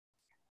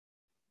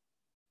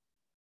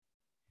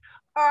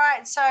All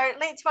right, so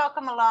let's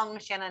welcome along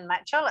Shannon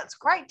Mitchell. It's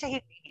great to have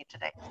you here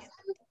today.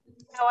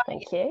 How are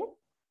Thank you.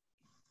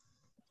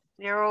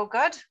 You're all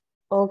good?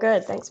 All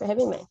good. Thanks for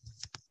having me.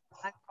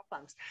 No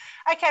problems.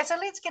 Okay, so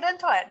let's get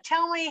into it.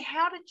 Tell me,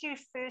 how did you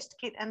first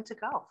get into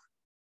golf?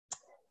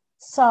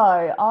 So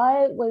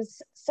I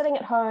was sitting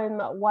at home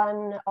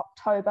one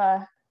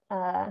October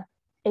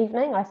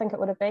evening, I think it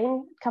would have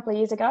been a couple of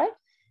years ago,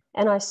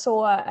 and I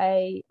saw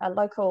a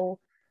local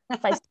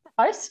Facebook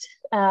post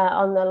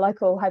on the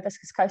local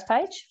Hibiscus Coast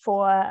page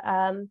for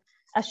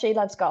a She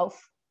Loves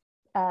Golf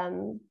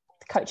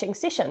coaching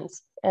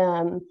sessions.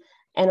 And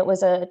it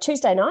was a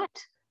Tuesday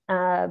night,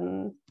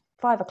 5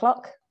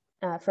 o'clock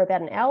for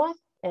about an hour,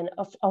 and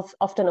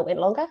often it went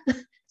longer,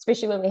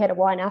 especially when we had a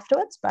wine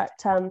afterwards. But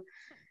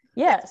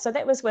yeah, so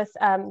that was with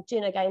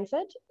Jenna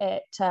Gainford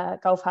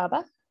at Gulf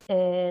Harbour.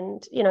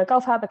 And, you know,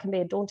 Gulf Harbour can be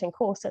a daunting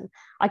course. And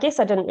I guess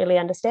I didn't really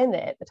understand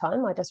that at the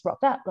time. I just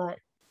rocked up like,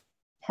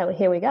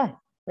 here we go,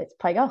 let's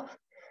play golf.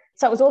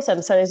 So it was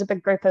awesome. So there's a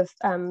big group of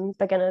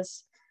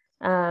beginners.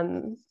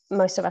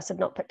 Most of us had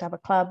not picked up a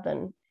club.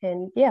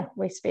 And yeah,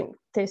 we spent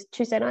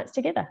Tuesday nights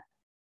together,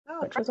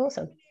 which was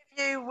awesome.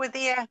 You were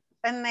there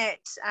in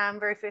that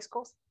very first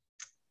course?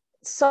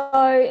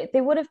 So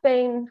there would have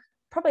been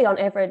probably on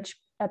average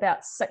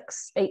about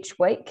 6 each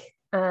week.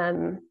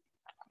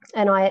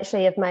 And I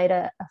actually have made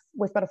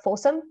we've got a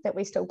foursome that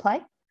we still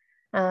play,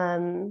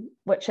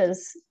 which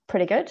is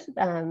pretty good.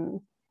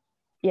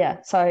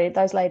 Yeah, so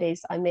those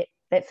ladies I met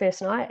that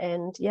first night,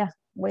 and yeah,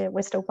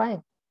 we're still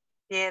playing.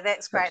 Yeah,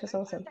 that's great. Which is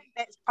awesome. I think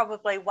that's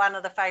probably one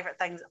of the favourite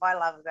things I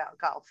love about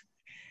golf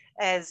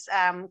is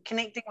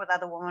connecting with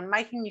other women,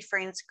 making new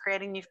friends,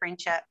 creating new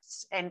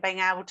friendships, and being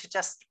able to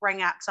just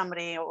ring up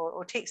somebody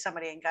or text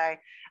somebody and go,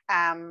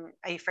 are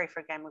you free for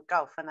a game of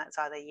golf? And that's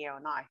either yeah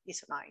or no,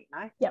 yes or no, you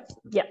know?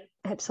 Yep,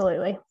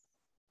 absolutely.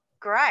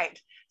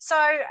 Great.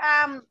 So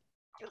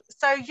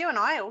so you and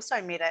I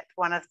also met at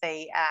one of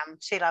the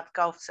She Loves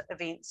Golf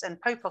events in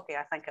Pupuki,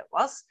 I think it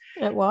was.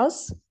 It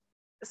was.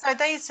 So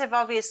these have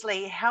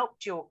obviously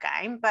helped your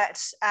game, but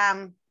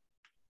the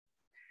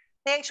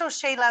actual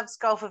She Loves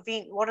Golf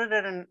event, what did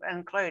it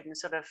include, and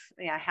sort of,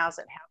 you know, how's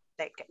it helped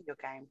that get your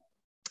game?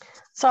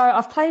 So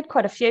I've played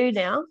quite a few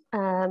now.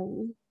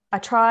 I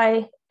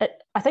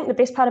think the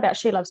best part about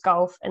She Loves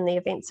Golf and the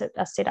events that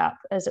are set up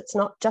is it's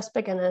not just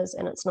beginners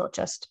and it's not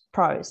just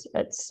pros.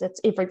 It's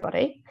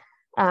everybody,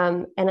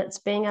 and it's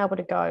being able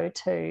to go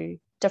to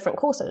different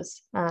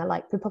courses,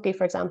 like Pupuki,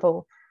 for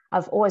example.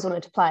 I've always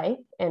wanted to play,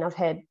 and I've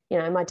had, you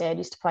know, my dad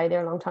used to play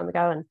there a long time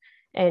ago,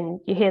 and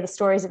you hear the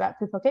stories about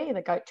Pupuki,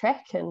 the goat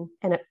track, and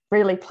it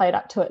really played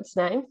up to its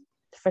name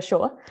for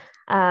sure.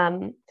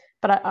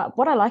 But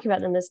what I like about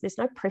them is there's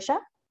no pressure.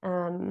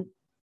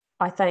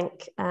 I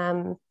think,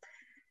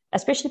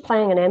 especially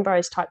playing an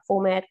Ambrose type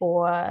format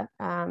or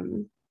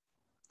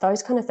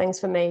those kind of things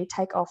for me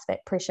take off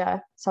that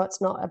pressure. So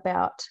it's not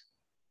about,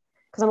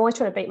 because I'm always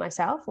trying to beat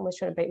myself, I'm always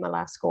trying to beat my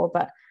last score,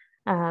 but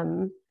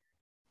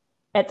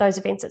at those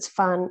events it's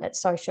fun, it's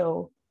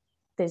social,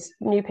 there's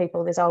new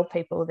people, there's old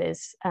people,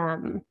 there's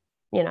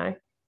you know,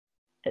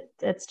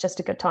 it's just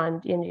a good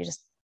time, and you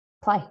just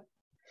play.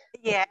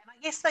 Yeah, and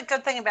I guess the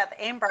good thing about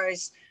the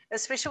Ambrose,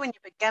 especially when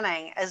you're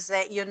beginning, is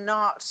that you're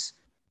not,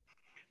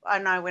 I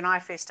know when I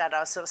first started, I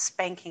was sort of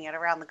spanking it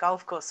around the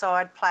golf course. So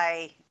I'd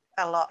play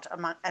a lot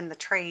in the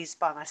trees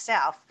by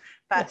myself.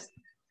 But yes,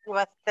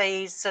 with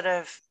these sort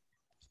of,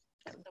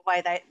 the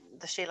way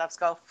the She Loves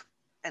Golf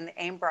and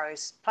the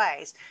Ambrose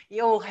plays,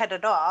 you all hit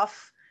it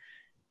off,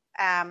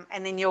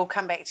 and then you all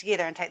come back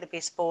together and take the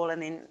best ball,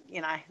 and then,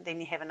 you know,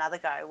 then you have another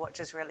go, which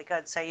is really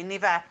good. So you're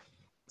never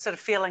sort of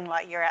feeling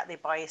like you're out there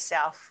by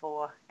yourself,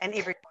 and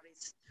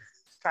everybody's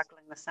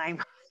struggling the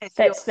same.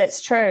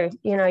 That's true.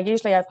 You know,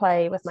 usually I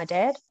play with my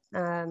dad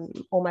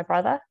or my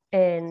brother,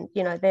 and,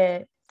 you know,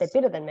 they're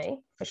better than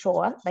me for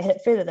sure. They hit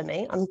it further than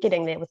me. I'm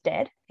getting there with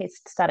dad. He's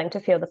starting to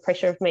feel the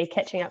pressure of me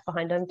catching up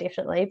behind him,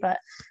 definitely. But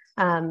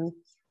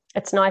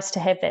it's nice to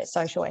have that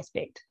social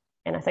aspect,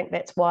 and I think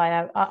that's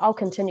why I'll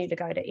continue to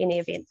go to any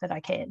event that I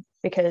can,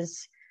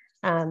 because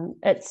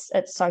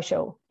it's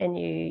social, and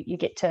you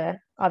get to.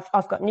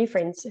 I've got new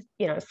friends,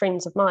 you know,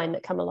 friends of mine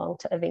that come along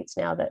to events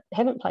now that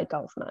haven't played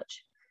golf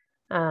much,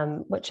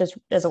 which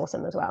is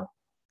awesome as well.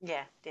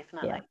 Yeah,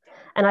 definitely. Yeah.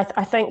 And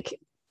I think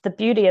the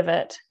beauty of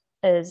it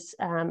is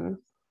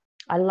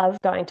I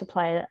love going to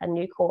play a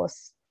new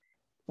course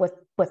with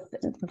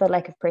the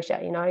lack of pressure.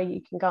 You know,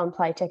 you can go and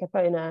play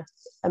Takapuna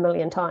a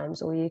million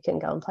times, or you can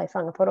go and play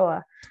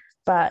Whangaparoa,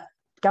 but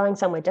going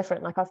somewhere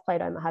different, like I've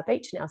played Omaha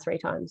Beach now 3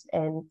 times,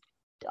 and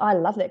I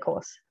love that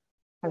course.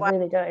 I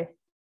really do.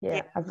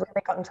 Yeah, I've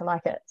really gotten to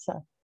like it.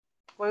 So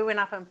we went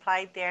up and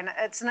played there, and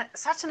it's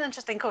such an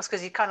interesting course,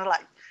 because you kind of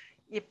like,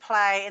 you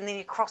play and then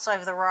you cross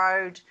over the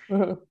road,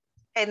 mm-hmm.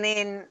 And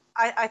then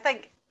I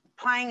think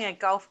playing a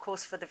golf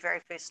course for the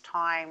very first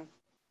time,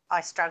 I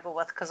struggle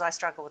with, because I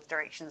struggle with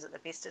directions at the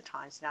best of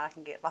times. You know, I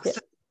can get lost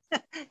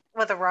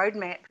with a road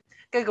map,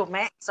 Google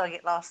Maps, I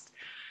get lost.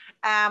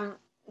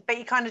 But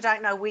you kind of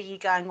don't know where you're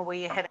going or where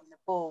you're hitting the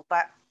ball.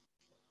 But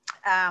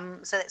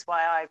so that's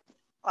why I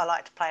I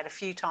like to play it a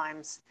few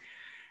times.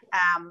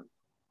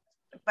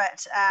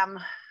 But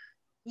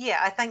yeah,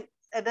 I think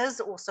it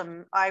is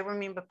awesome. I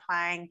remember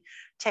playing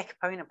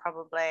Takapuna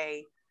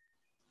probably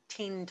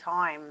 10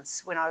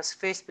 times when I was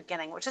first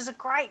beginning, which is a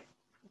great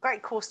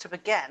course to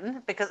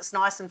begin because it's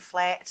nice and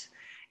flat,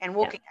 and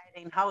walking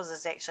 18 holes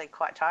is actually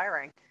quite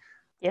tiring.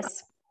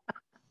 Yes.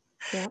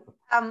 Yeah.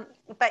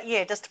 But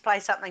yeah, just to play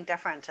something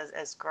different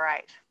is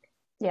great.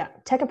 Yeah,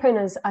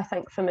 Takapuna's, I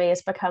think, for me,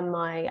 has become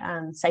my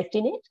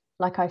safety net.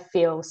 Like, I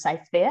feel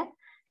safe there,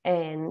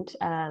 and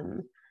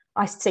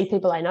I see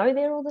people I know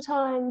there all the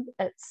time.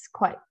 It's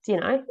quite,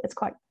 it's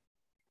quite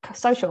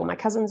social. My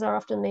cousins are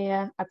often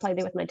there. I play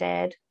there with my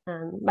dad.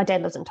 My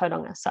dad lives in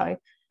Tauranga, so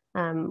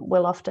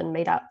we'll often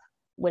meet up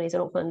when he's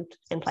in Auckland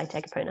and play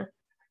Takapuna.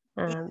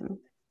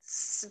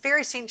 It's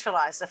very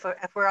centralised.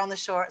 If we're on the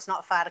shore, it's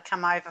not far to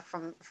come over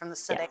from the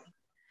city.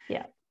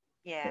 Yeah,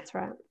 that's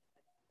right.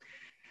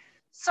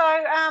 So,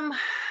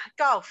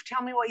 golf.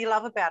 Tell me what you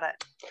love about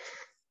it.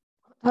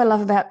 What I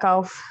love about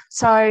golf.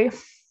 So,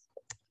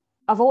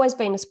 I've always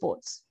been a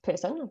sports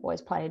person. I've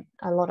always played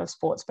a lot of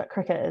sports, but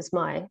cricket is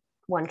my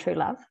one true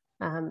love,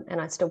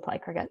 and I still play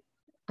cricket.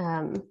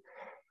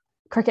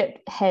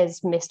 Cricket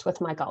has messed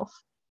with my golf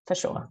for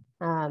sure.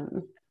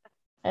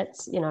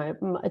 It's,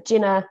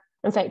 Jenna,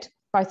 in fact,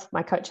 both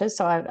my coaches.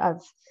 So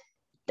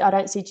I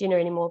don't see Jenna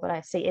anymore, but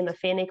I see Emma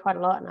Fairney quite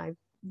a lot, and I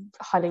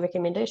highly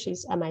recommend her.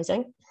 She's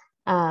amazing.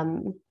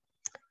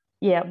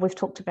 We've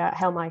talked about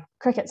how my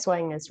cricket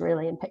swing is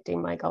really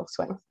impacting my golf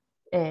swing,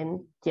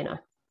 and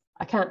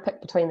I can't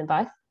pick between them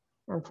both,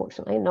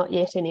 unfortunately, not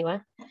yet anyway.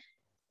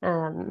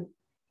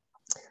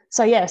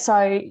 So I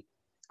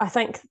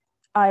think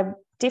I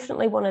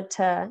definitely wanted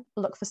to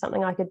look for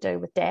something I could do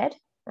with Dad.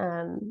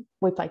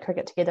 We played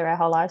cricket together our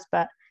whole lives,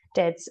 but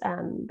Dad's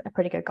a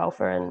pretty good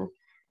golfer, and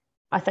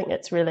I think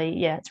it's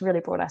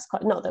really brought us,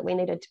 not that we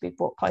needed to be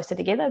brought closer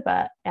together,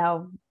 but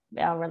our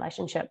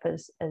relationship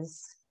is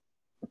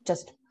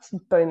just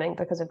booming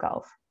because of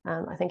golf.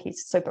 I think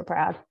he's super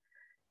proud,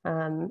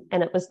 and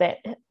it was that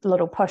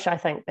little push, I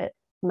think, that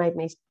made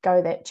me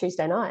go that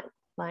Tuesday night.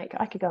 Like,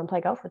 I could go and play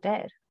golf with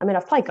Dad. I mean,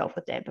 I've played golf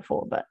with Dad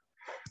before, but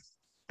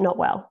not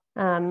well.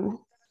 And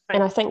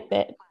I think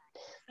that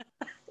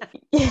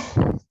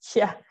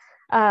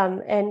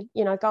and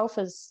golf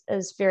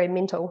is very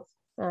mental,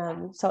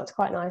 so it's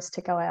quite nice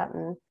to go out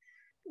and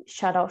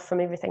shut off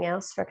from everything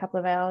else for a couple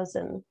of hours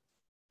and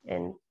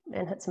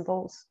hit some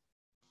balls.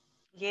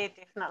 Yeah,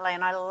 definitely.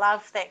 And I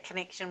love that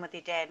connection with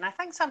your dad. And I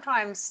think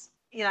sometimes,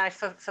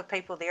 for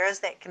people, there is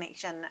that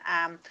connection.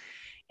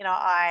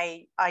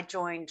 I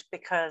joined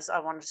because I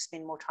wanted to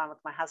spend more time with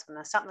my husband,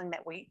 and something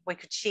that we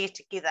could share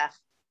together.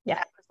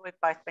 Yeah. We've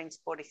both been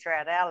sporty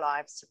throughout our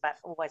lives, but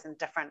always in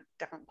different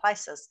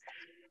places.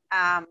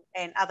 And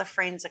other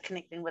friends are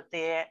connecting with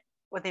their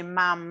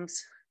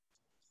mums,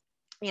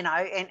 and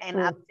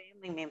other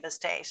family members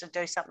to actually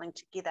do something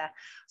together.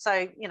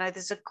 So,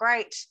 there's a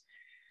great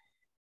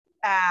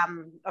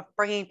of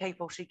bringing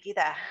people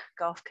together.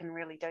 Golf can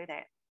really do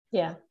that.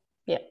 Yeah,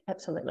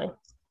 absolutely.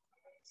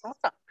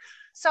 Awesome.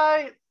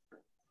 So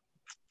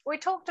we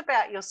talked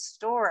about your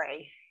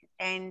story,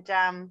 and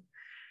I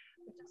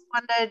just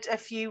wondered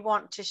if you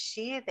want to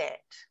share that.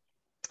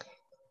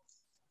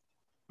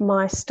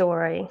 My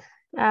story.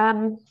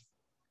 I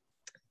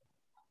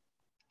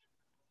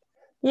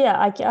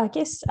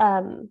guess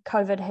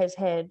COVID has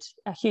had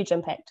a huge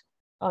impact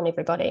on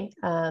everybody.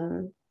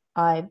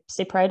 I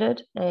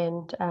separated,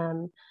 and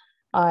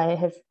I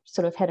have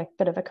sort of had a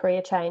bit of a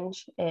career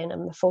change, and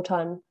I'm a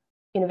full-time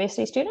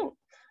university student,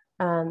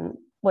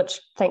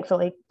 which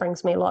thankfully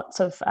brings me lots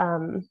of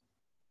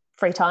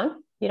free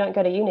time. You don't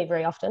go to uni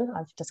very often,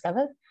 I've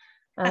discovered.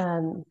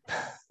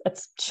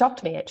 It's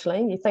shocked me,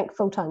 actually. You think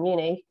full-time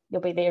uni,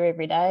 you'll be there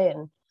every day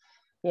and,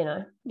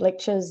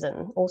 lectures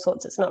and all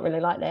sorts. It's not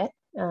really like that.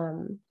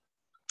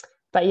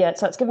 But yeah,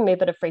 so it's given me a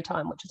bit of free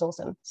time, which is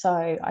awesome.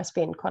 So I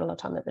spend quite a lot of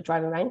time at the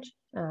driving range,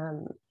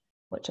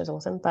 which is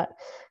awesome. But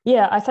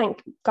yeah, I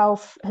think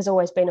golf has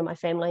always been in my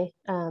family.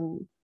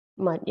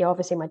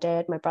 Obviously my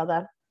dad, my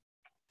brother,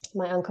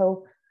 my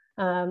uncle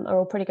are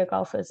all pretty good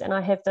golfers. And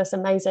I have this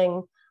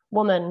amazing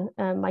woman,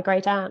 my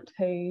great aunt,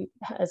 who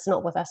is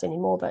not with us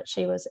anymore, but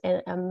she was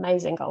an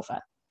amazing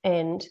golfer.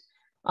 And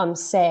I'm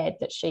sad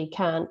that she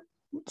can't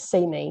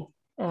see me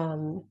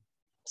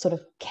sort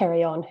of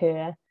carry on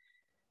her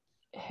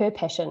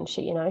passion.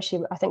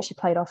 I think she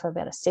played off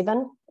about a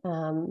 7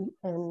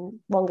 in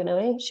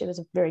Wanganui. She was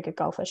a very good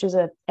golfer. She was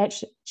an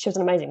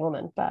amazing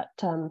woman, but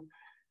a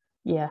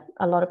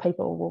lot of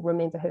people will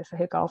remember her for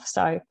her golf.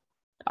 So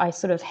I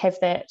sort of have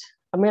that.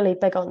 I'm really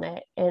big on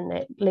that and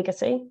that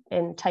legacy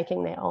and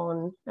taking that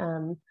on.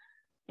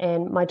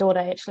 And my daughter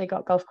actually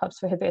got golf clubs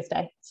for her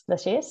birthday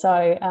this year.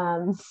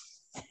 So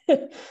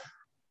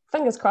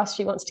fingers crossed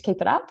she wants to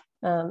keep it up.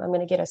 I'm going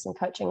to get her some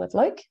coaching with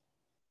Luke.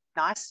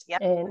 Nice. Yeah.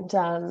 And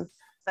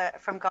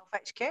from Golf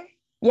HQ?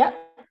 Yeah.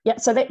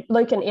 So that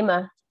Luke and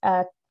Emma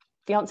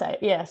fiance.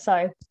 Yeah.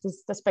 So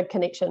there's this big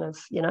connection of,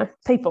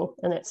 people,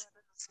 and it's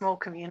small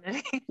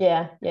community.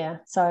 Yeah.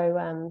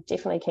 So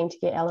definitely keen to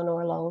get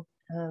Eleanor along.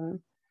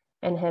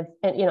 and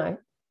you know,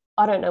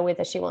 I don't know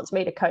whether she wants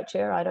me to coach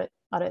her. I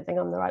don't think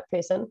I'm the right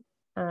person.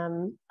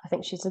 I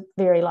think she's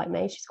very like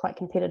me. She's quite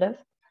competitive.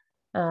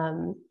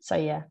 So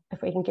yeah,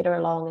 if we can get her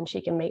along and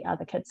she can meet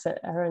other kids that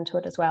are into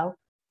it as well,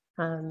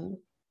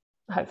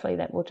 hopefully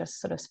that will just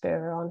sort of spur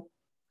her on.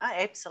 Oh,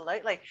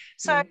 absolutely.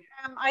 So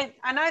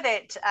I know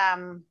that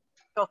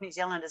Golf New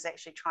Zealand is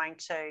actually trying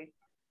to,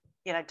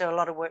 you know, do a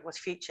lot of work with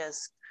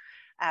Futures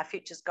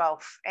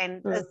Golf, and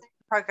is that the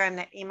program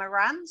that Emma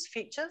runs,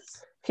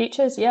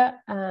 Futures? Yeah.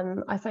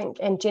 I think,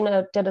 and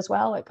Jenna did as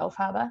well at Gulf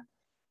Harbour.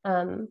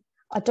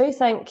 I do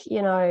think,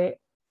 you know,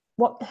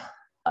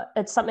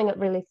 it's something that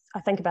really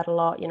I think about a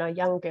lot. You know,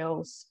 young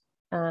girls,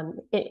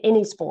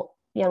 any sport,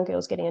 young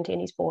girls getting into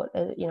any sport.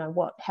 You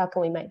know, how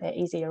can we make that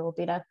easier or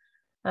better?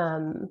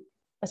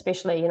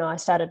 Especially, you know, I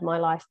started my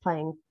life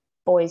playing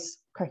boys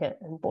cricket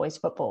and boys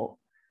football,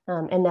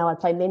 and now I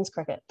play men's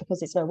cricket because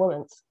there's no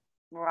women's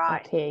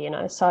up here. You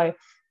know, so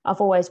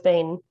I've always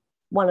been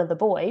one of the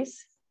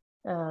boys,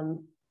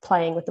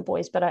 playing with the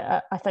boys. But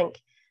I think,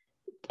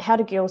 how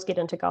do girls get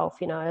into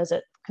golf? You know, is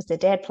it because their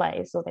dad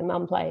plays or their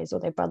mum plays or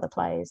their brother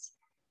plays?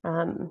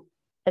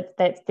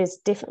 There's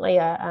definitely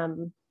a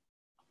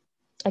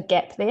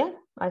gap there,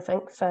 I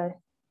think, for,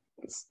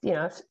 you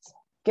know,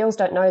 girls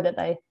don't know that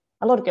a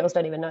lot of girls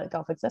don't even know that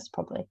golf exists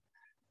probably.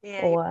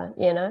 Yeah. Or,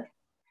 you know,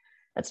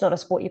 it's not a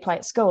sport you play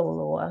at school,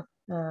 or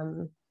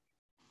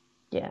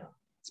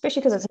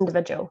especially because it's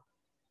individual.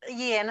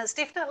 Yeah, and it's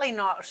definitely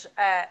not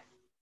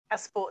a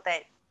sport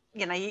that,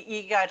 you know,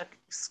 you go to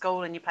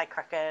school and you play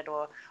cricket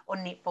or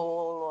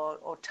netball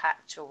or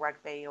touch or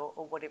rugby or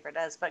whatever it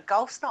is. But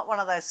golf's not one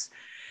of those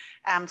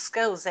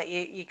skills that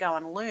you go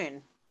and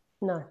learn.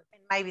 No.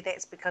 And maybe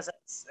that's because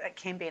it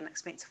can be an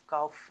expensive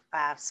golf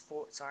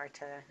sport,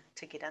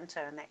 to get into,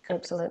 and that could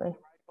absolutely be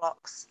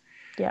roadblocks.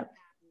 Yeah.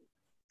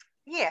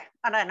 Yeah,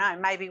 I don't know.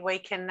 Maybe we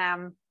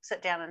can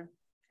sit down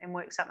and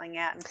work something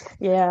out, and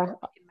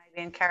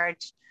maybe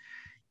encourage,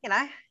 you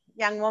know,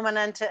 young women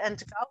into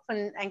golf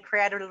and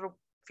create a little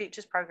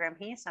futures program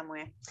here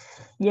somewhere.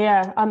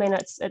 Yeah, I mean,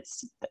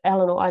 it's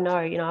Eleanor, I know,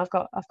 you know, I've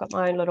got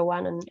my own little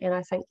one, and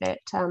I think that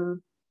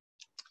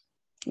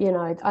you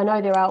know, I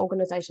know there are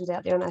organizations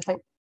out there, and I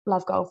think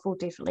Love Golf will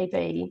definitely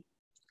be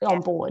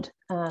on board.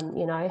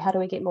 You know, how do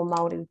we get more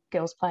Māori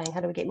girls playing? How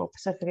do we get more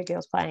Pacifica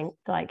girls playing?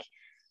 Like,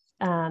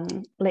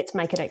 let's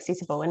make it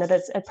accessible. And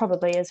it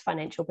probably is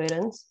financial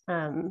burdens,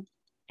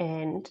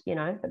 and, you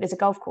know, but there's a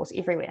golf course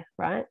everywhere,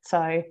 right?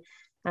 So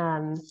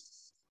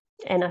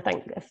and I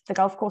think if the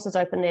golf courses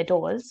open their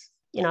doors,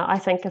 you know, I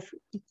think if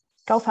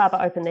Gulf Harbour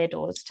opened their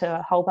doors to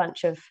a whole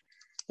bunch of,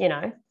 you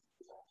know,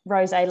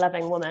 rosé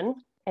loving women,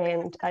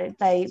 and I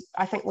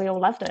think we all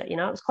loved it. You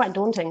know, it was quite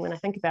daunting when I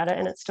think about it,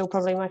 and it's still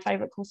probably my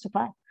favourite course to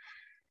play.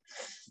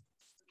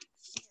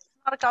 It's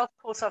not a golf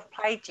course I've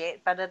played yet,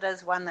 but it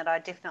is one that I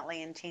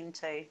definitely intend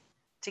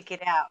to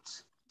get out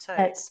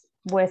to. It's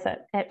worth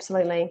it,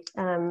 absolutely.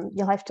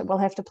 We'll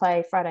have to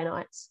play Friday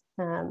nights.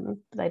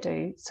 They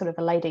do sort of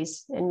a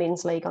ladies and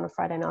men's league on a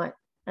Friday night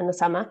in the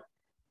summer,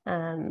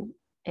 and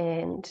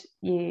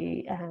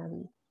you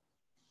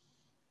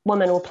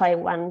women will play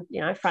one,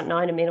 you know, front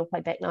nine, and men will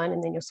play back nine,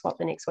 and then you'll swap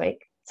the next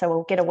week. So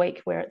we'll get a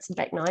week where it's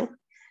back nine.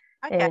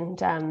 Okay. And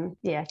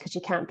because you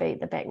can't beat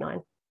the back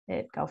nine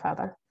at Gulf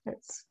Harbour.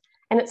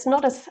 It's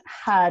not as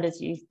hard as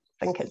you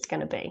think it's going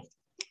to be.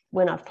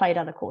 When I've played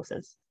other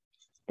courses,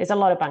 there's a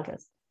lot of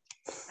bunkers.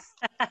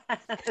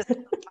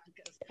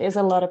 There's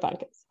a lot of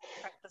bunkers.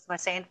 Practice my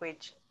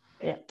sandwich.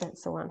 Yeah,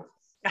 that's the one.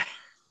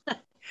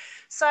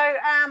 So,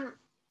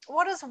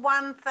 what is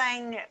one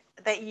thing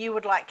that you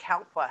would like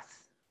help with?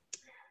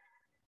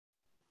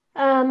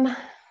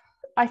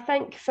 I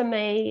think for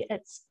me,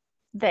 it's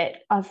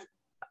that I've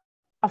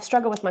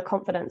struggled with my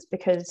confidence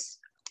because,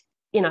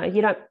 you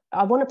know,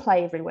 I want to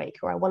play every week,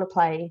 or I want to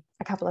play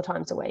a couple of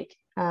times a week,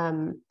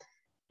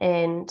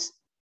 and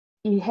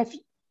you have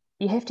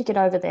to get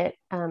over that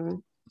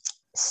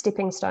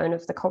stepping stone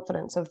of the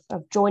confidence of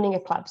joining a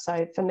club.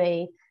 So for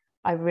me,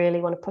 I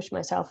really want to push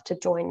myself to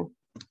join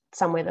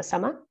somewhere this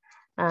summer.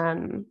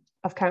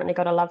 I've currently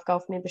got a Love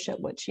Golf membership,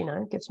 which, you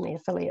know, gives me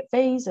affiliate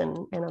fees,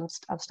 and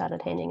I've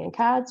started handing in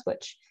cards,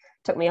 which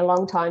took me a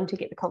long time to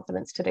get the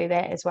confidence to do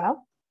that as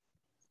well.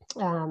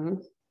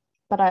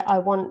 But I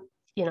want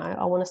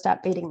to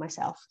start beating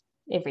myself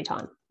every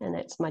time, and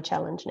that's my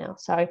challenge now.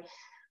 So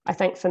I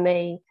think for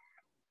me,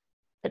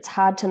 it's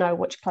hard to know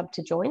which club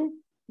to join.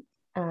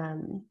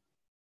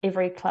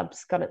 Every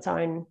club's got its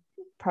own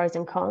pros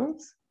and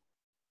cons.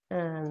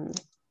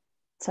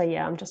 So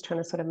yeah, I'm just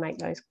trying to sort of make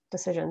those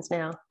decisions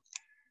now.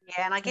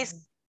 Yeah, and I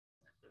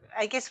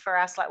guess for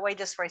us, like, we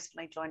just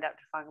recently joined up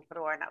to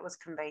Whangaparaoa, and it was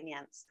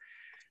convenience.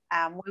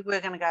 We were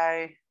going to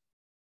go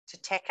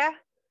to Taka,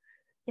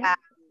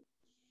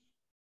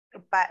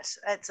 but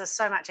it's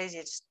so much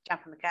easier to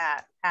jump in the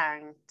car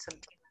and sort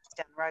of 10 minutes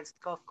down the road to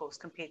the golf course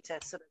compared to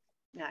sort of,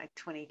 you know,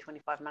 20,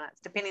 25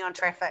 minutes, depending on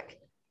traffic.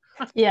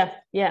 yeah,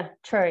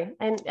 true.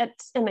 And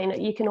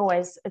you can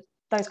always,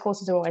 those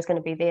courses are always going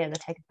to be there, the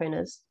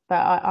Takapunas. But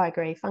I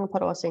agree,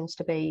 Whangaparaoa seems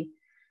to be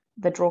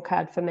the draw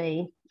card for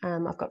me.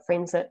 I've got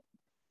friends that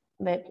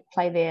that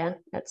play there.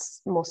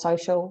 It's more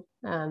social.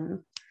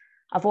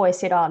 I've always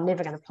said, I'm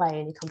never going to play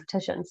any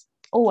competitions.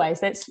 Always.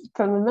 That's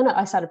from the minute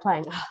I started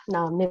playing.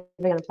 No, I'm never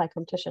going to play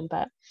competition,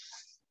 but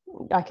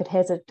I could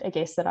hazard a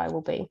guess that I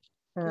will be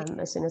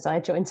as soon as I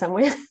join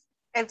somewhere.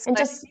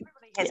 Absolutely. And just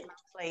everybody has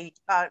monthly.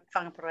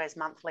 Whangaparo has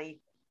monthly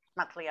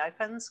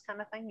opens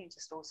kind of thing. You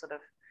just all sort of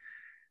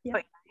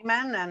put your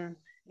name in and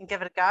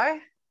give it a go.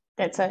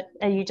 That's it.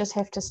 And you just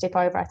have to step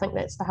over. I think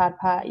that's the hard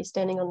part. You're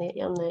standing on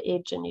the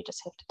edge, and you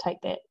just have to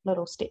take that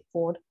little step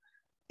forward.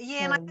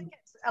 Yeah, and I think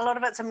a lot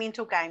of it's a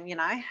mental game.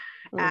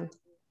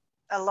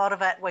 A lot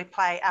of it we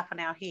play up in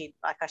our head.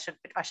 Like I should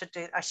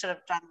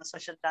have done this. I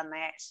should have done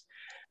that.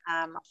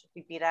 I should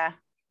be better.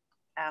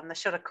 The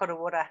shoulda, coulda,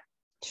 woulda.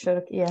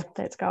 Should, yeah,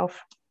 that's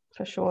golf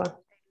for sure.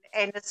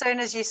 And as soon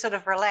as you sort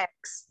of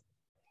relax,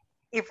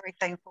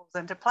 everything falls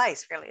into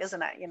place, really,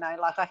 isn't it?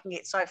 Like I can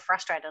get so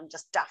frustrated and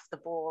just duff the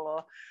ball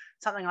or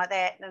something like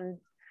that. And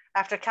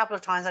after a couple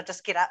of times, I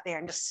just get up there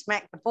and just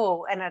smack the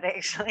ball, and it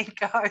actually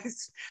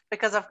goes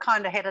because I've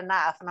kind of had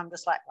enough. And I'm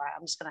just like, right,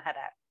 I'm just going to hit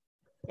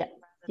it.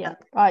 Yeah.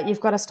 You've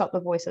got to stop the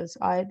voices.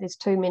 There's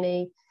too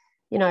many.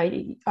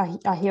 I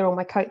hear all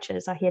my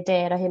coaches. I hear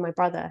Dad. I hear my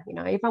brother.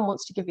 Everyone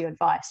wants to give you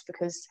advice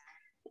because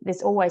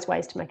there's always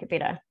ways to make it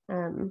better.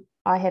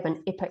 I have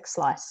an epic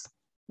slice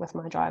with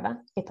my driver,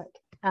 epic.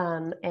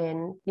 And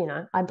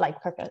I play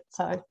cricket,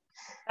 so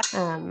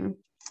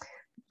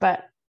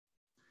but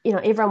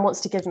everyone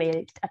wants to give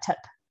me a tip.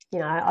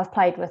 I've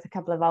played with a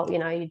couple of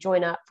you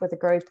join up with a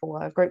group,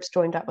 or a group's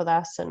joined up with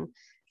us, and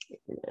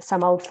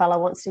some old fella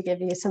wants to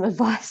give you some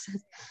advice.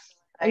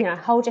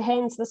 Hold your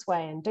hands this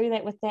way and do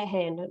that with that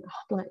hand, and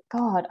I'm like,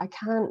 God, I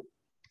can't,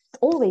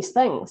 all these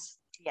things.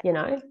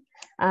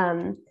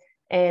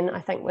 And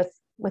I think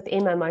with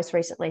Emma most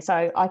recently,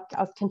 so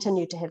I've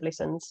continued to have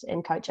lessons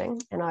in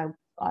coaching, and I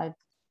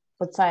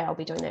would say I'll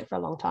be doing that for a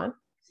long time.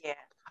 Yeah,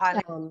 highly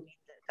recommend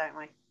it, don't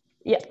we?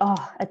 Yeah.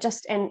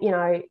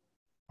 And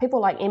people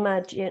like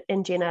Emma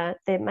and Jenna,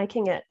 they're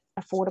making it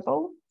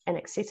affordable and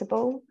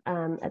accessible.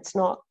 It's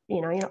not,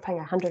 you're not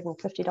paying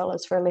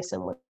 $150 for a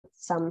lesson with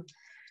some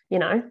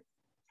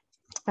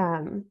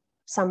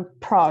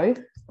pro,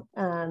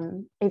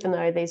 even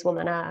though these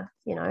women are,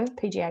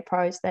 PGA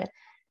pros, that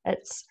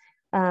it's,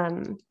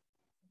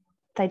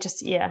 they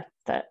just,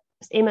 that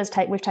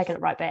we've taken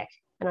it right back.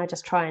 And I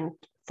just try and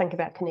think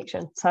about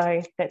connection.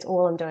 So that's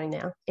all I'm doing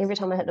now. Every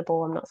time I hit the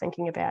ball, I'm not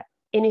thinking about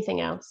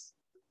anything else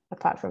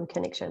apart from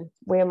connection,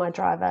 where my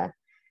driver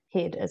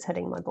head is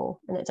hitting my ball,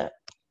 and that's it.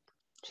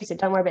 She said,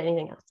 don't worry about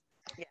anything else.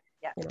 Yeah.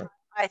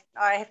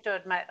 I have to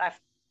admit,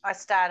 I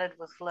started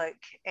with Luke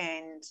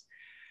and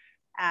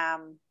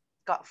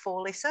got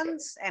 4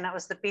 lessons, and it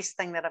was the best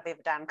thing that I've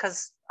ever done,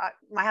 because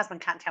my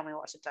husband can't tell me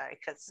what to do,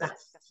 because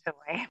that's just who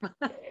I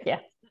am. Yeah.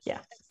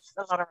 It's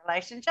a lot of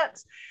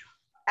relationships.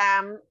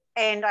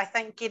 And I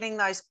think getting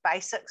those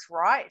basics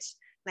right,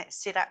 that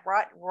set up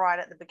right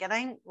at the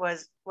beginning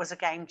was a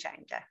game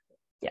changer.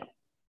 Yeah,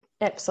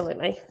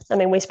 absolutely. I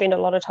mean, we spend a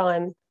lot of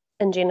time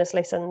in Jenna's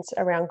lessons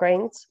around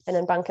greens and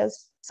in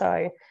bunkers.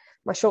 So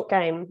my short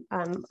game,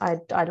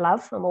 I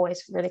love. I'm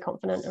always really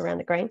confident around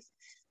the green.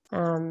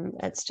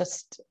 It's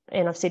just,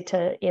 and I've said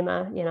to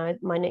Emma,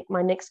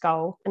 my next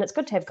goal, and it's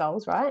good to have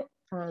goals, right?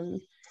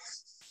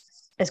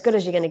 As good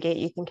as you're going to get,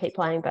 you can keep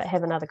playing, but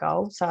have another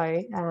goal.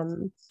 So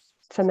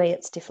for me,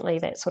 it's definitely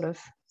that sort of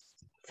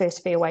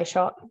first fairway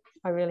shot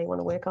I really want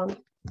to work on.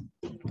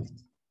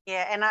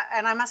 Yeah, and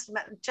I must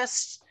admit,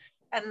 just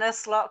in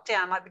this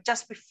lockdown, like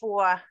just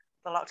before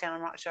the lockdown,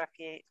 I'm not sure if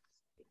you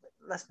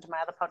listen to my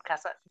other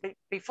podcast, but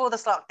before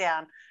this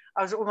lockdown,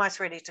 I was almost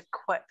ready to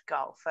quit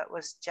golf. It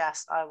was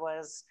just, I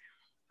was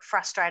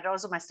frustrated. I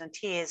was almost in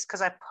tears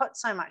because I put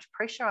so much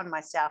pressure on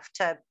myself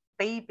to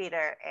be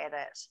better at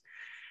it.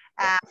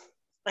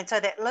 And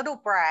so that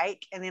little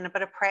break and then a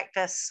bit of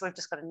practice, we've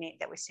just got a net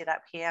that we set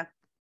up here.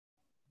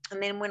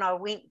 And then when I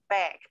went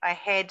back, I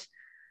had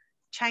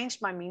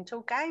changed my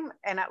mental game,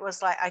 and it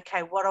was like,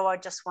 okay, what do I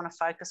just want to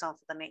focus on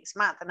for the next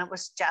month? And it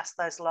was just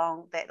that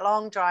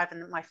long drive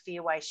and my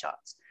fairway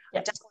shots.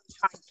 Yep. I just want to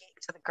try and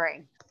get to the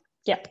green.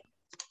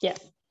 Yeah.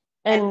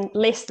 And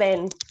less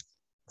than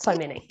so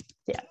many.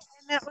 Yeah.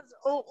 And that was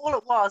all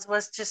it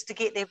was just to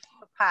get there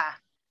for par.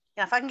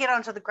 If I can get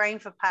onto the green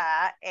for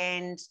par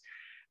and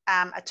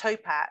a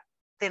 2-putt,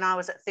 then I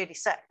was at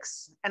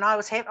 36, and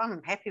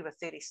I'm happy with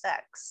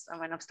 36. I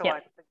mean, I'm still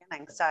at the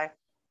beginning, so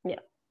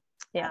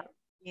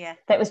yeah.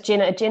 That was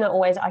Jenna. Jenna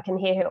always, I can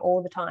hear her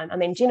all the time. I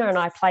mean, Jenna and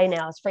I play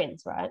now as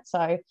friends, right?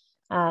 So,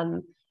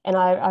 and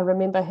I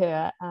remember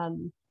her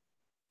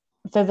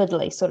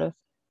vividly, sort of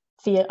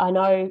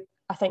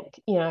I think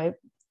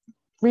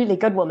really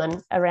good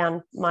women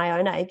around my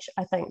own age,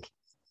 I think,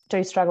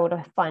 do struggle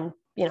to find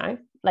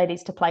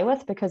ladies to play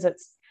with, because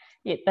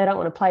they don't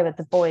want to play with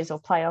the boys or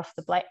play off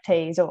the black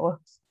tees or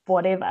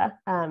whatever.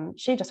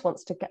 She just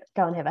wants to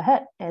go and have a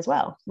hit as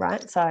well,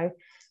 right? So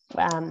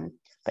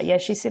but yeah,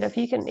 she said, if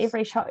you can,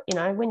 every shot,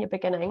 when you're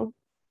beginning,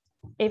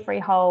 every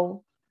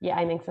hole you're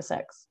aiming for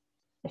 6.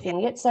 If you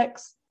can get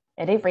 6,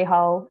 at every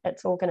hole,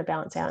 it's all going to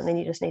balance out, and then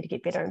you just need to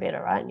get better and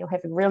better, right? And you'll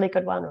have a really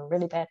good one or a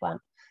really bad one.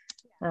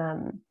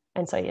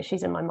 And so, yeah,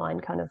 she's in my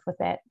mind kind of with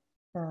that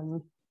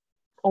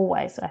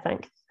always, I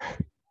think.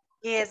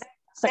 Yeah,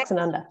 6 and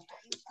under.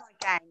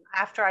 My game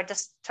after I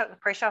just took the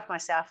pressure off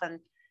myself and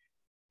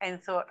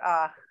thought,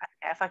 oh,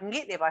 okay, if I can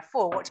get there by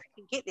 4, what I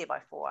can get there by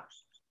 4,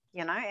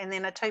 you know, and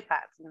then a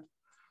 2-putt. And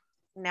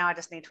now I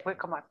just need to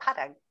work on my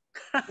putting.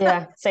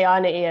 Yeah, see, I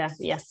know,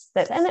 yes,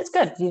 and that's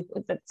good. You've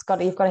got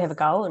to have a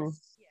goal, and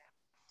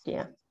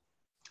yeah,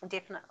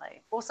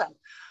 definitely, awesome.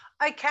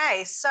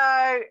 Okay, so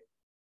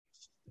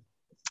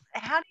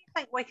how do you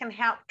think we can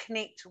help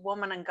connect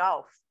women in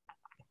golf?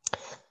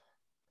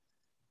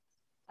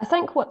 I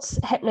think what's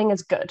happening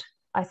is good.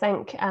 I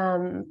think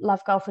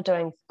Love Golf are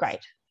doing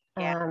great.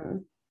 Yeah.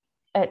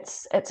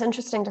 It's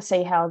interesting to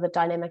see how the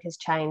dynamic has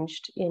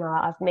changed. You know,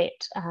 I've met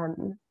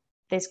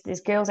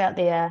there's girls out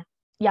there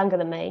younger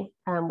than me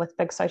with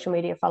big social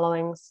media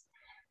followings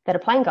that are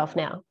playing golf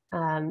now,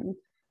 and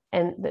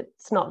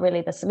it's not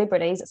really the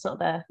celebrities. It's not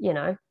the, you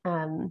know,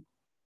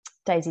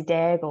 Daisy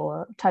Dagg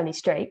or Tony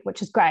Street,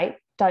 which is great.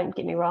 Don't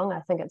get me wrong.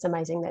 I think it's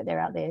amazing that they're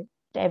out there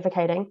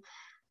advocating,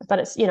 but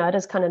it's, you know, it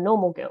is kind of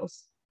normal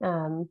girls,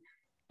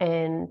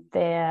 and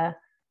they're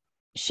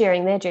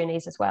sharing their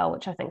journeys as well,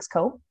 which I think is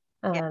cool.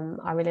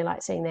 I really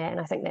like seeing that,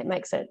 and I think that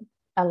makes it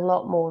a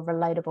lot more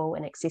relatable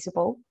and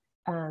accessible,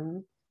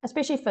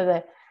 especially for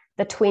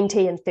the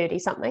 20 and 30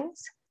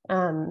 somethings.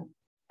 I'm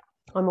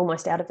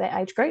almost out of that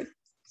age group,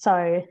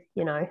 so,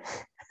 you know,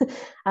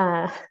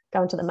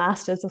 going to the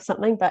masters or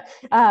something, but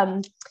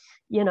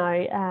you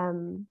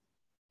know,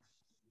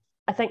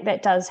 I think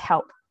that does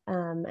help,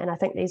 and I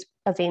think these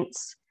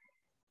events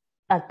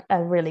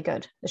are really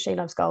good. The She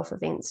Loves Golf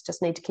events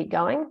just need to keep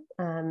going.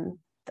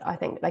 I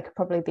think they could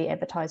probably be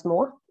advertised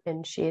more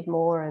and shared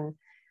more, and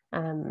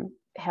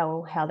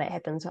how that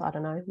happens, I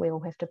don't know. We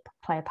all have to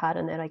play a part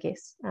in that, I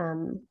guess.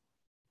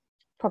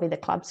 Probably the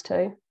clubs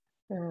too.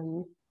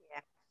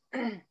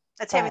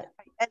 It's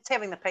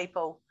having the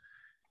people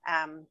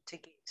to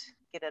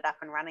get it up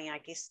and running, I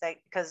guess,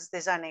 because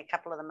there's only a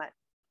couple of them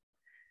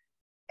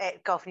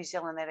at Golf New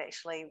Zealand that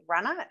actually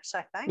run it,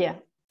 I think. Yeah,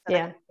 so they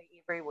can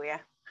be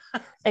everywhere.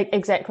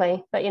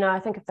 Exactly. But, you know, I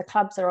think if the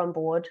clubs are on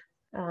board,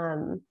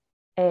 and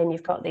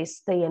you've got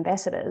the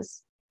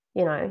ambassadors,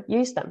 you know,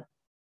 use them,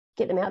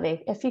 get them out there.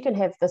 If you can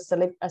have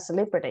a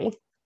celebrity,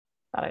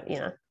 you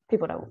know,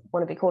 people don't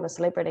want to be called a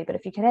celebrity, but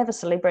if you can have a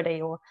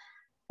celebrity or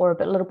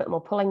a little bit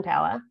more pulling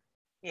power,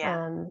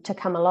 to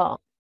come along,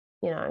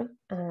 you know,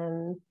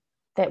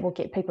 that will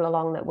get people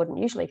along that wouldn't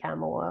usually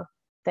come, or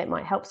that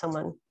might help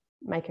someone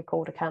make a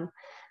call to come.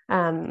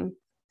 And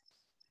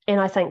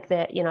I think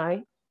that, you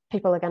know,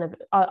 people are going to,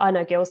 I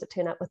know girls that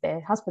turn up with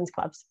their husbands'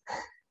 clubs,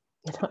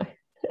 you know.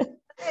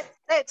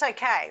 That's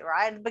okay,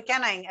 right? At the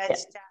beginning,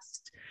 it's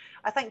just,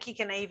 I think you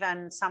can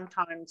even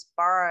sometimes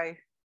borrow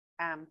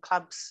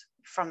clubs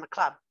from the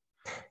club.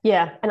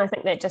 Yeah, and I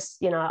think that just,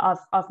 you know,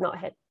 I've not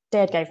had,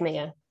 Dad gave me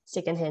a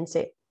second-hand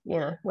set, you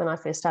know, when I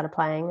first started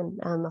playing,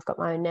 and I've got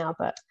my own now,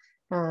 but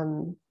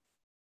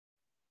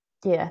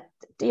yeah,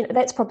 you know,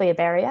 that's probably a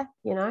barrier,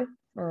 you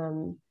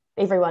know.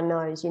 Everyone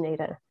knows you need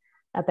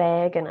a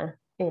bag and a,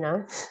 you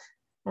know,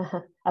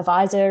 a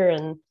visor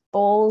and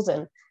balls,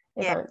 and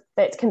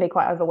that can be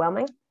quite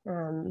overwhelming.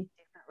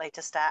 Definitely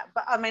to start,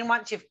 but I mean,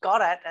 once you've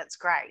got it, it's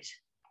great,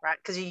 right?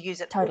 Because you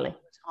use it totally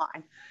all the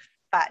time.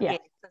 But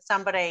for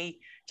somebody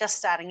just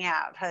starting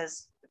out,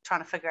 who's trying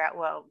to figure out,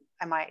 well,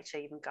 am I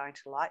actually even going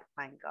to like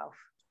playing golf?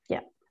 Yeah,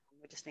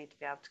 we just need to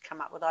be able to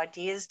come up with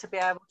ideas to be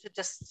able to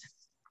just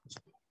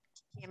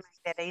make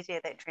that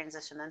easier, that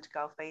transition into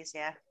golf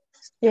easier.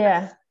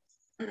 Yeah.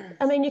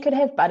 I mean, you could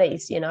have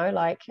buddies, you know,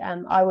 like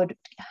I would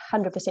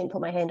 100%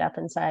 put my hand up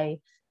and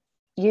say,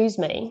 use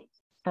me.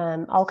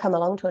 I'll come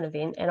along to an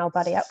event and I'll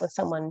buddy up with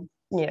someone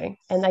new,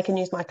 and they can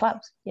use my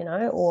clubs, you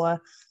know, or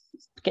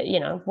get, you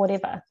know,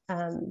 whatever.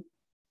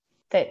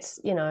 That's,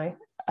 you know,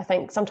 I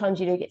think sometimes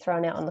you do get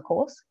thrown out on the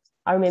course.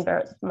 I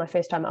remember my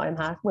first time at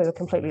Omaha, we were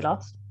completely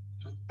lost,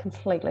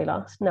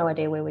 no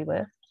idea where we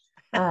were.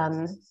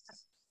 And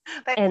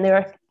there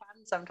are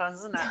fun sometimes,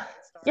 isn't it?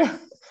 Yeah,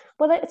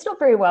 well, it's not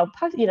very well,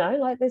 you know,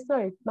 like there's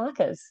no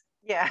markers.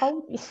 Yeah.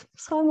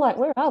 So I'm like,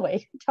 where are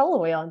we? What hole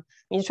are we on? And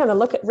you're trying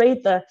to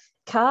read the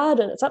card,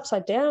 and it's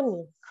upside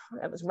down.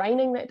 It was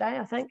raining that day,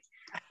 I think.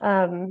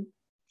 And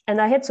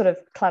I had sort of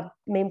club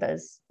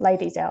members,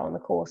 ladies, out on the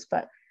course,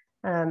 but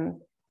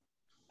and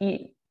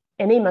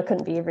Emma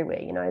couldn't be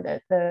everywhere, you know,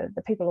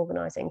 the people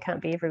organising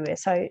can't be everywhere.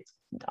 So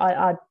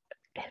I'd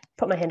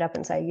put my hand up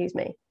and say, use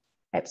me.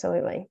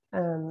 Absolutely.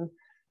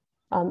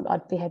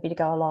 I'd be happy to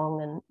go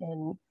along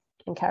and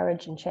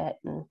encourage and chat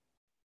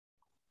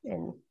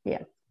and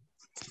yeah.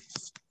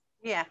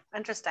 Yeah,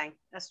 interesting.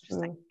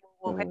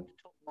 We'll have to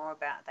talk more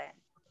about that.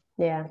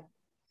 Yeah.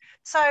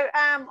 So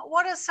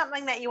what is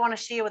something that you want to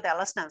share with our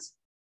listeners?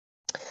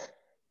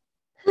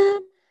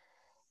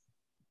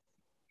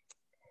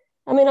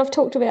 I mean, I've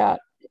talked about,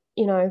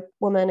 you know,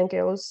 women and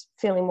girls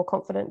feeling more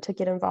confident to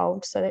get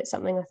involved. So that's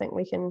something I think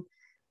we can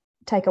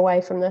take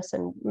away from this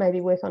and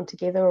maybe work on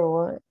together,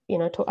 or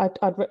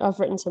I've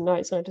written some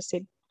notes and I just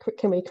said,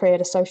 can we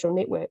create a social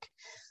network,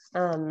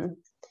 and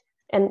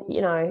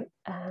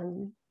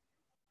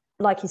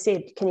like you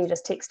said, can you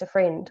just text a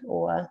friend,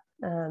 or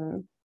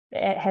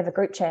have a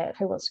group chat,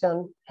 who wants to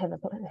go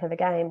and have a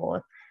game,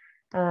 or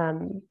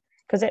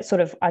because that's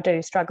sort of, I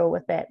do struggle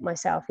with that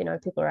myself.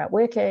 People are out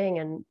working,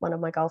 and one of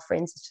my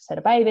girlfriends has just had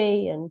a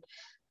baby, and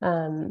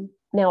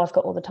now I've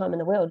got all the time in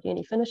the world.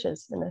 Uni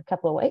finishes in a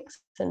couple of weeks,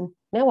 and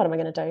now what am I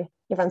going to do?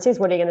 Everyone says,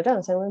 what are you going to do?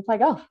 I say, I'm going to play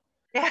golf.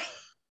 Yeah.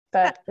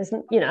 But there's,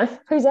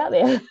 who's out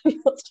there?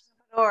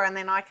 And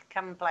then I could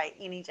come and play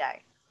any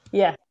day.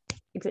 Yeah,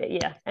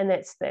 yeah, and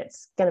that's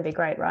going to be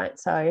great, right?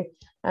 So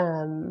I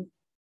don't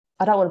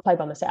want to play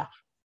by myself.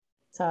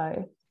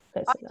 So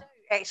that's I do,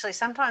 actually.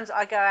 Sometimes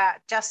I go out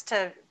just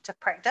to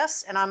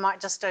practice, and I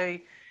might just do,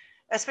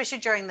 especially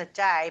during the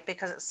day,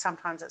 because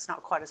sometimes it's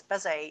not quite as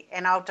busy,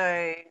 and I'll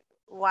do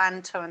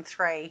 1, 2, and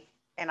 3,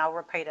 and I'll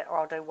repeat it, or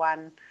I'll do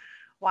 1,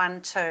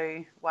 1,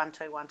 2, 1,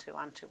 2, 1, 2,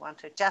 1, 2, 1,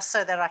 2, just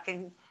so that I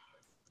can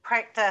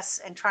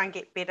practice and try and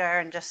get better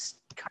and just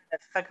kind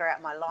of figure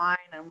out my line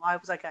and why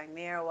was I going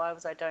there or why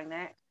was I doing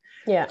that.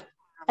 Yeah,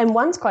 and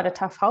 1's quite a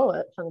tough hole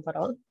at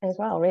Whangaparoa as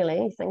well, really.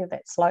 You think of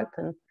that slope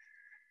and...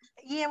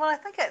 Yeah, well, I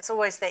think it's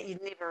always that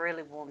you've never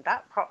really warmed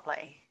up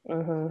properly.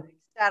 Mm-hmm. You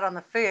start on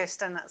the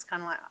first, and it's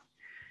kind of like,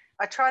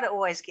 I try to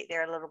always get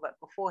there a little bit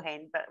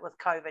beforehand, but with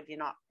COVID, you're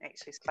not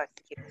actually supposed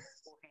to get there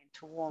beforehand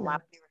to warm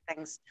up.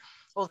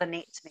 All the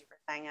nets and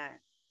everything are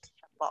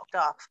blocked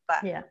off.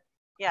 But yeah,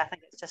 I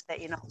think it's just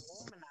that you're not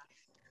warm enough.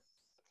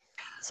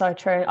 So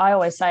true. I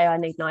always say I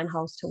need 9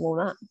 holes to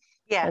warm up.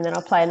 Yeah. And then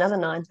I'll play another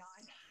 9.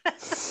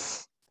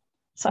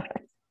 So,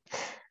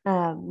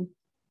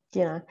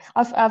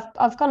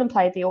 I've gone and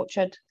played the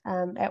Orchard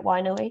at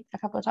Wainui a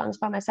couple of times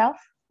by myself,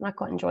 and I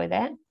quite enjoy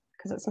that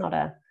because it's not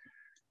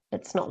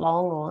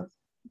long or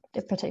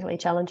particularly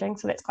challenging,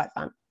 so that's quite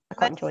fun. I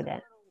quite enjoy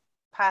that.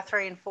 Par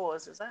 3 and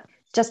 4s, is it?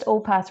 Just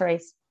all par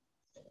 3s.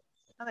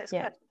 Oh, that's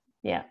good.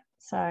 Yeah.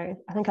 So I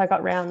think I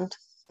got round,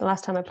 the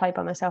last time I played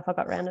by myself, I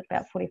got round at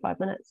about 45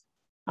 minutes.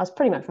 I was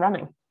pretty much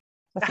running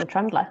with my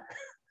trundler.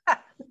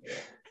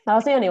 I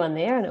was the only one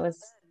there, and it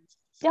was,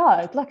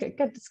 look,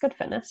 it's good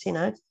fitness,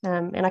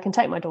 and I can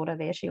take my daughter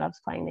there. She loves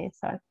playing there.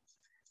 So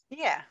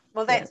yeah,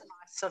 well, that's a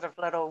nice sort of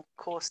little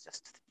course,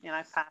 just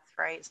par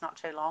 3. It's not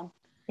too long.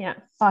 Yeah,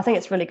 I think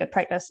it's really good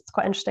practice. It's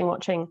quite interesting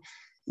watching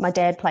my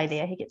dad play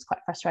there. He gets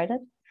quite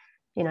frustrated.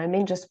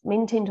 Men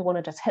tend to want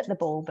to just hit the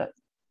ball, but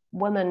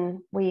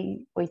women,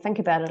 we think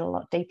about it a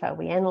lot deeper.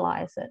 We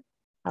analyze it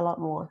a lot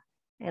more.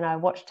 And I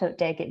watched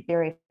dad get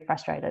very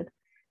frustrated,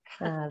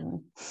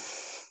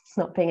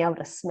 not being able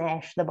to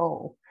smash the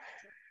ball.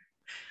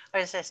 Or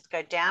just has to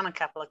go down a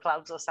couple of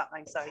clubs or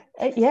something. So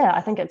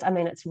I think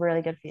it's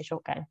really good for your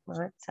short game,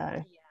 right?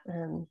 So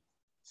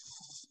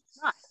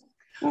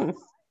nice.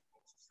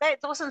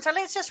 That's awesome. So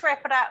let's just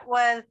wrap it up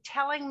with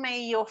telling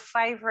me your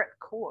favourite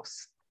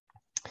course.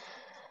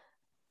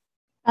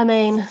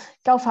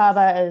 Gulf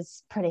Harbour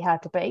is pretty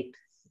hard to beat.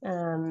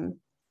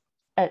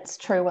 It's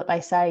true what they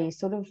say.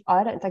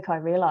 I don't think I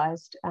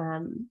realised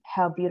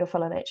how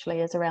beautiful it actually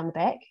is around the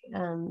back.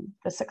 The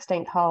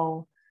 16th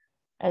hole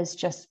is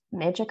just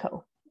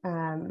magical.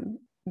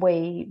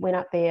 We went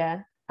up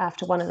there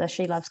after one of the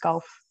She Loves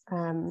Golf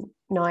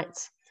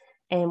nights,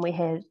 and we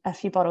had a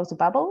few bottles of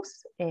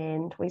bubbles,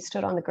 and we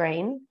stood on the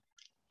green,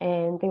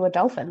 and there were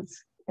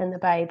dolphins in the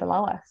bay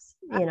below us,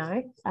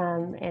 and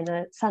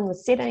the sun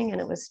was setting, and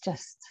it was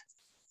just,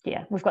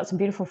 we've got some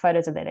beautiful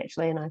photos of that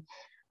actually, and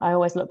I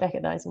always look back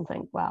at those and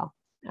think, wow.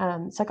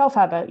 So Gulf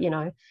Harbour,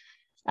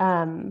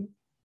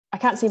 I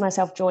can't see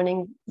myself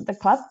joining the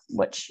club,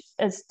 which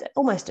is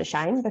almost a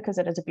shame because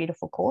it is a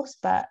beautiful course,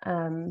 but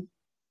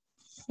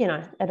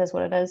it is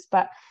what it is.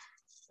 But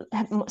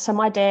so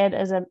my dad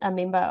is a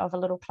member of a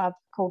little club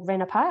called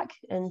Rena Park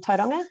in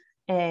Tauranga,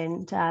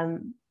 and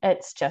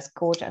it's just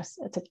gorgeous.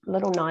 It's a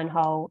little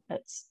 9-hole.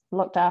 It's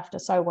looked after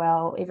so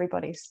well.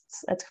 It's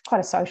quite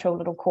a social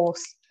little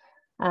course,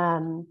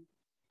 and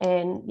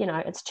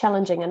it's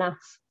challenging enough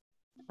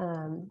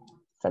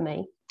for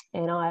me,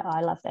 and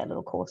I love that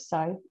little course,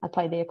 so I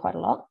play there quite a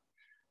lot.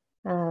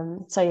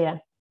 Ask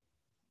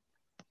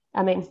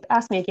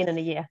me again in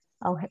a year,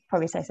 I'll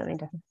probably say something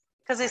different,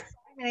 because there's so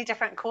many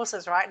different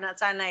courses, right? And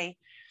it's only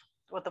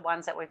with the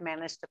ones that we've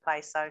managed to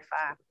play so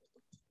far.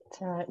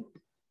 That's right.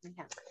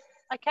 Yeah.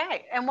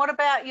 Okay, and what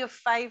about your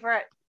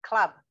favorite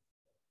club?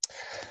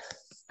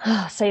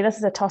 See, this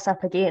is a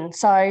toss-up again.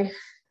 So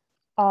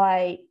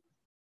I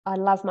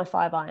love my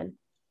 5-iron.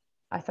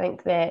 I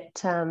think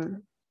that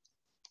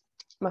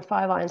my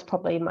 5-iron is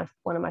probably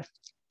one of my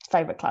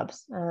favorite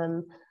clubs.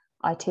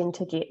 I tend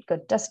to get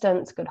good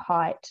distance, good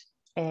height,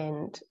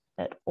 and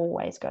it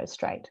always goes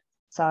straight.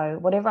 So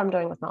whatever I'm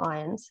doing with my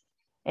irons,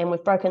 and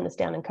we've broken this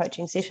down in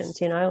coaching sessions,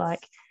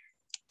 like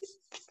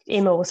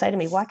Emma will say to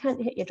me, why can't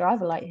you hit your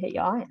driver like you hit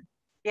your iron?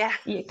 Yeah.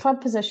 Your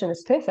club position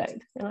is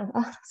perfect. And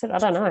I said, I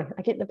don't know.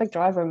 I get the big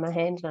driver in my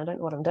hand and I don't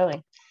know what I'm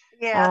doing.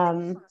 Yeah, you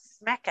want to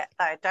smack it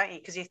though, don't you?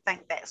 Because you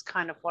think that's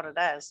kind of what it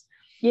is.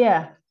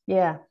 Yeah.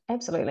 Yeah,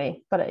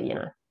 absolutely. But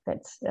it,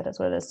 that is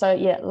what it is. So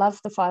yeah, love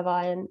the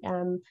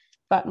 5-iron.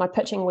 But my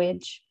pitching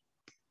wedge,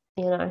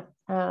 you know,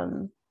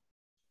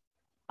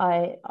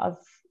 I've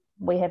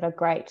we have a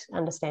great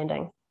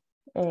understanding,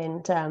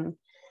 and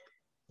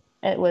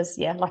it was,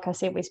 yeah, like I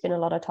said, we spent a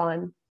lot of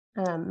time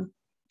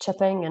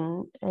chipping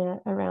and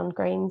around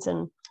greens,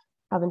 and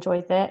I've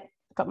enjoyed that.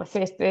 Got my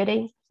first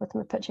birdie with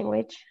my pitching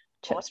wedge,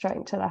 chipped straight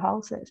into the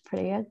hole, so that's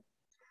pretty good.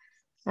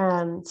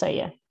 So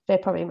yeah, they're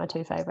probably my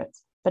two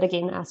favourites. But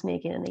again, ask me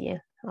again in a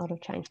year, I would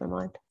have changed my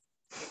mind.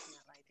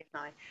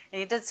 Definitely.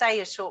 And you did say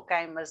your short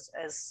game is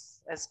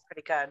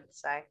pretty good.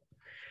 So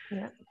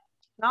yeah,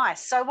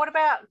 nice. So what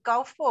about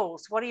golf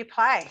balls? What do you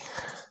play?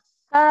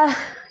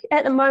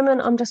 At the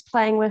moment, I'm just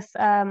playing with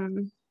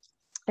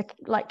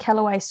like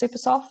Callaway Super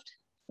Soft.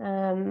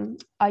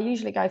 I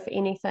usually go for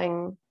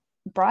anything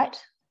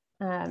bright,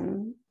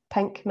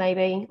 pink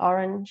maybe,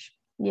 orange,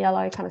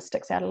 yellow kind of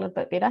sticks out a little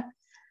bit better.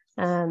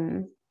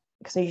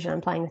 Because usually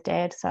I'm playing with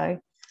Dad, so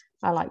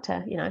I like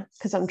to,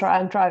 because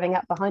I'm driving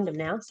up behind him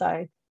now, so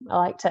I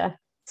like to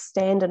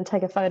stand and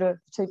take a photo of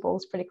two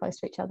balls pretty close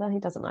to each other. He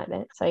doesn't like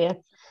that, so yeah.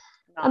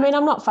 Nice. I mean,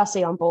 I'm not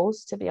fussy on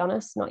balls, to be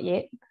honest, not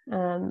yet.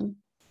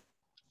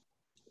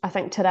 I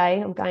think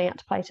today, I'm going out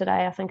to play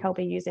today, I think I'll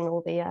be using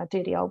all the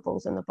dirty old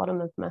balls in the bottom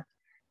of my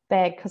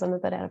bag because I'm a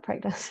bit out of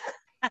practice.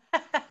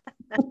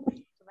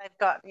 They've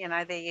got,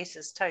 their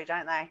uses too,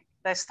 don't they?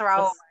 Those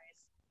throwaways.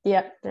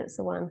 Yeah, that's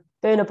the one.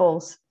 Burner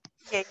balls.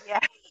 Yeah.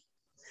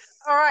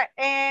 All right.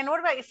 And what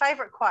about your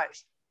favourite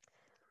quote?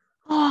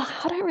 Oh,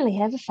 I don't really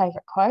have a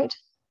favourite quote.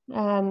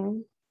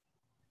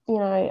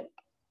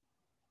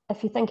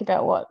 If you think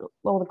about what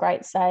all the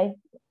greats say,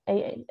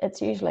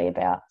 it's usually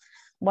about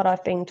what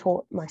I've been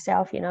taught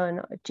myself,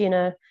 and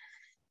Jenna,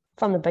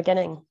 from the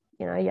beginning,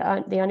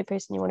 the only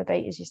person you want to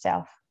beat is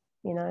yourself,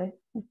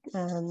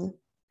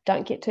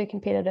 don't get too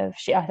competitive.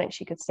 I think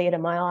she could see it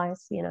in my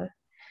eyes, and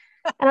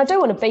I do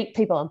want to beat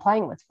people I'm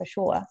playing with for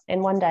sure.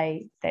 And one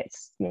day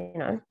that's,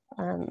 I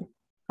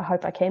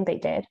hope I can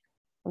beat Dad.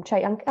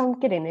 I'm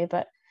getting there,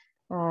 but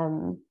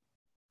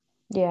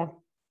yeah.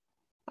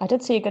 I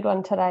did see a good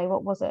one today.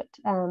 What was it?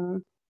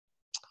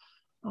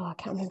 I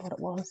can't remember what it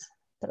was,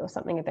 but it was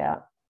something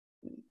about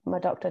my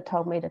doctor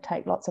told me to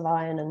take lots of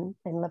iron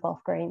and live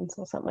off greens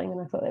or something,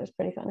 and I thought that was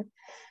pretty funny.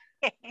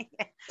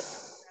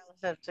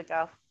 Relative to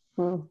golf.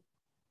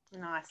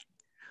 Nice.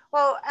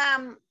 Well,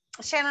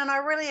 Shannon, I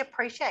really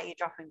appreciate you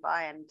dropping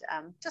by and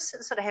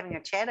just sort of having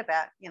a chat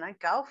about,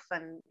 golf,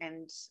 and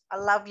I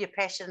love your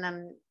passion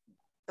and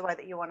the way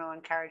that you want to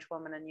encourage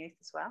women and youth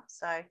as well.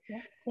 So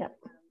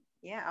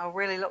yeah, I'll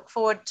really look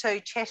forward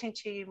to chatting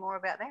to you more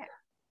about that.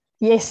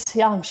 Yes,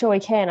 yeah, I'm sure we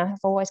can. I've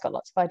always got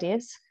lots of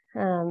ideas.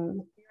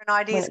 When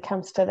it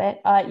comes to that,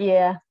 I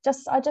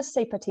just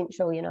see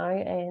potential,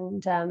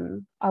 and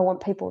I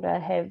want people to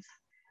have.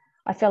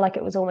 I feel like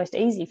it was almost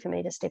easy for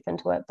me to step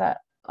into it, but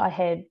I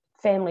had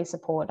family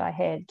support. I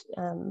had,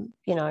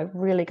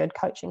 really good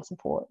coaching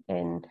support,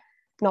 and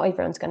not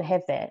everyone's going to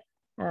have that.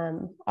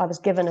 I was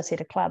given a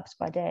set of clubs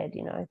by Dad.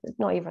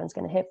 Not everyone's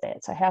going to have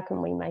that. So how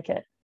can we make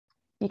it?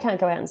 You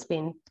can't go out and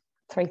spend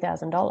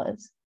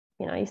 $3,000.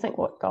 You think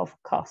what golf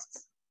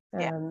costs,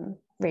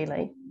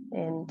 really,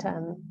 and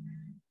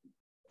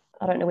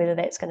I don't know whether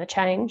that's going to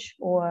change,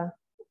 or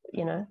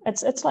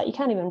it's like you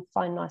can't even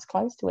find nice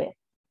clothes to wear,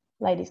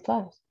 ladies'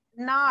 clothes.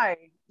 No,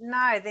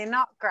 they're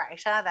not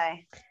great, are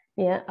they?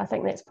 Yeah, I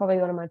think that's probably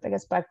one of my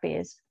biggest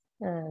bugbears.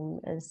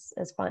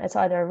 Is fine. It's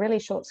either a really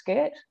short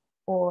skirt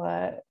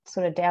or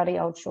sort of dowdy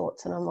old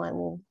shorts, and I'm like,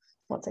 well,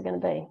 what's it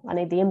going to be? I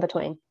need the in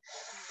between.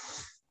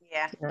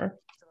 Yeah,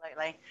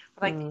 absolutely.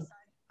 But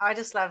I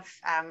just love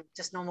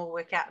just normal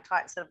workout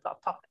tights that have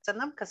got pockets in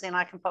them, because then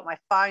I can put my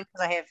phone,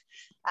 because I have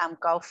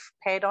golf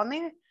pad on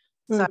there.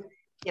 So, I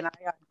can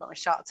put my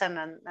shots in,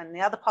 and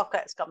the other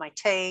pocket's got my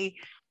tee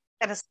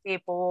and a spare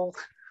ball.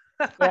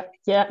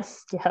 Yeah.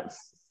 So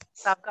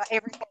I've got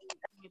everything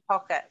in your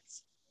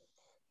pockets.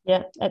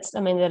 Yeah, I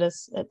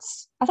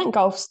think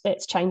golf's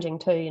that's changing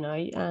too,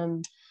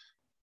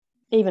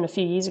 even a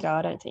few years ago,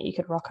 I don't think you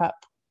could rock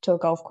up to a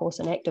golf course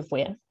in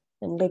activewear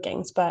and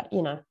leggings, but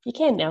you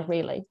can now,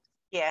 really.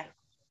 Yeah.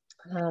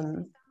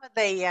 Some of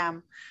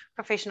the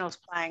professionals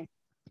playing,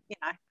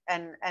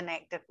 in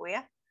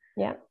activewear.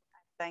 Yeah.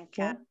 I think.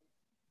 Yeah.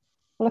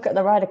 Look at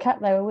the Ryder Cup,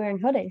 they were wearing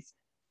hoodies.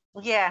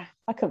 Yeah.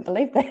 I couldn't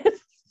believe that.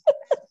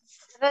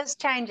 It is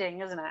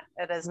changing, isn't it?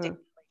 It is definitely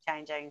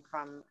changing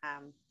from,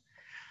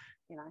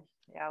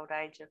 the old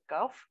age of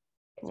golf.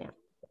 Yeah.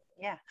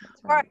 Yeah.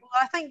 Right. Right. Well,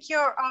 I think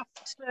you're off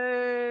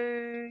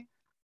to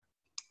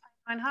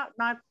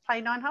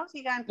play 9 holes. Are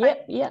you going to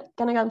play? Yep.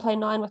 Going to go and play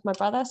 9 with my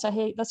brother. So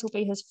this will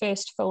be his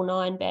first full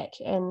 9 back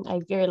in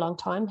a very long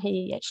time.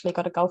 He actually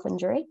got a golf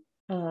injury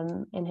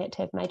and had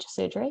to have major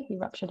surgery. He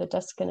ruptured a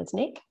disc in his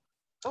neck.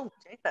 Oh,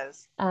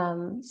 jeepers.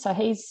 So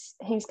he's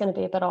going to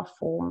be a bit off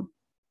form,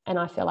 and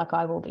I feel like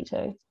I will be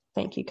too.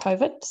 Thank you,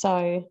 COVID.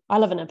 So I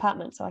live in an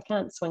apartment, so I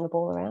can't swing a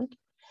ball around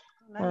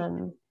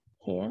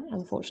here,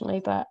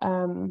 unfortunately. But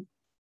we're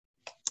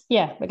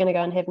going to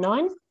go and have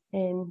 9,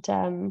 and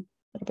it'll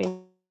be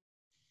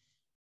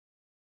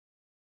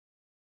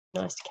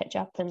nice to catch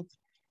up, and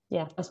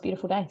yeah, it was a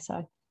beautiful day,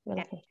 so we're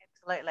Yeah, lucky.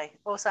 absolutely.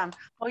 Awesome.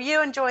 Well,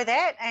 you enjoy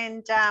that,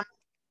 and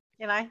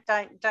you know,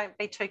 don't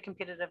be too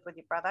competitive with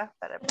your brother,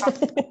 but it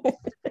probably is a family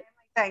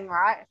thing,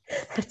 right?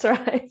 That's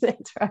right.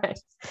 That's right.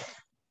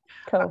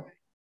 Cool. Okay.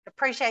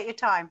 Appreciate your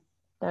time.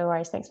 No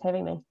worries. Thanks for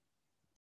having me.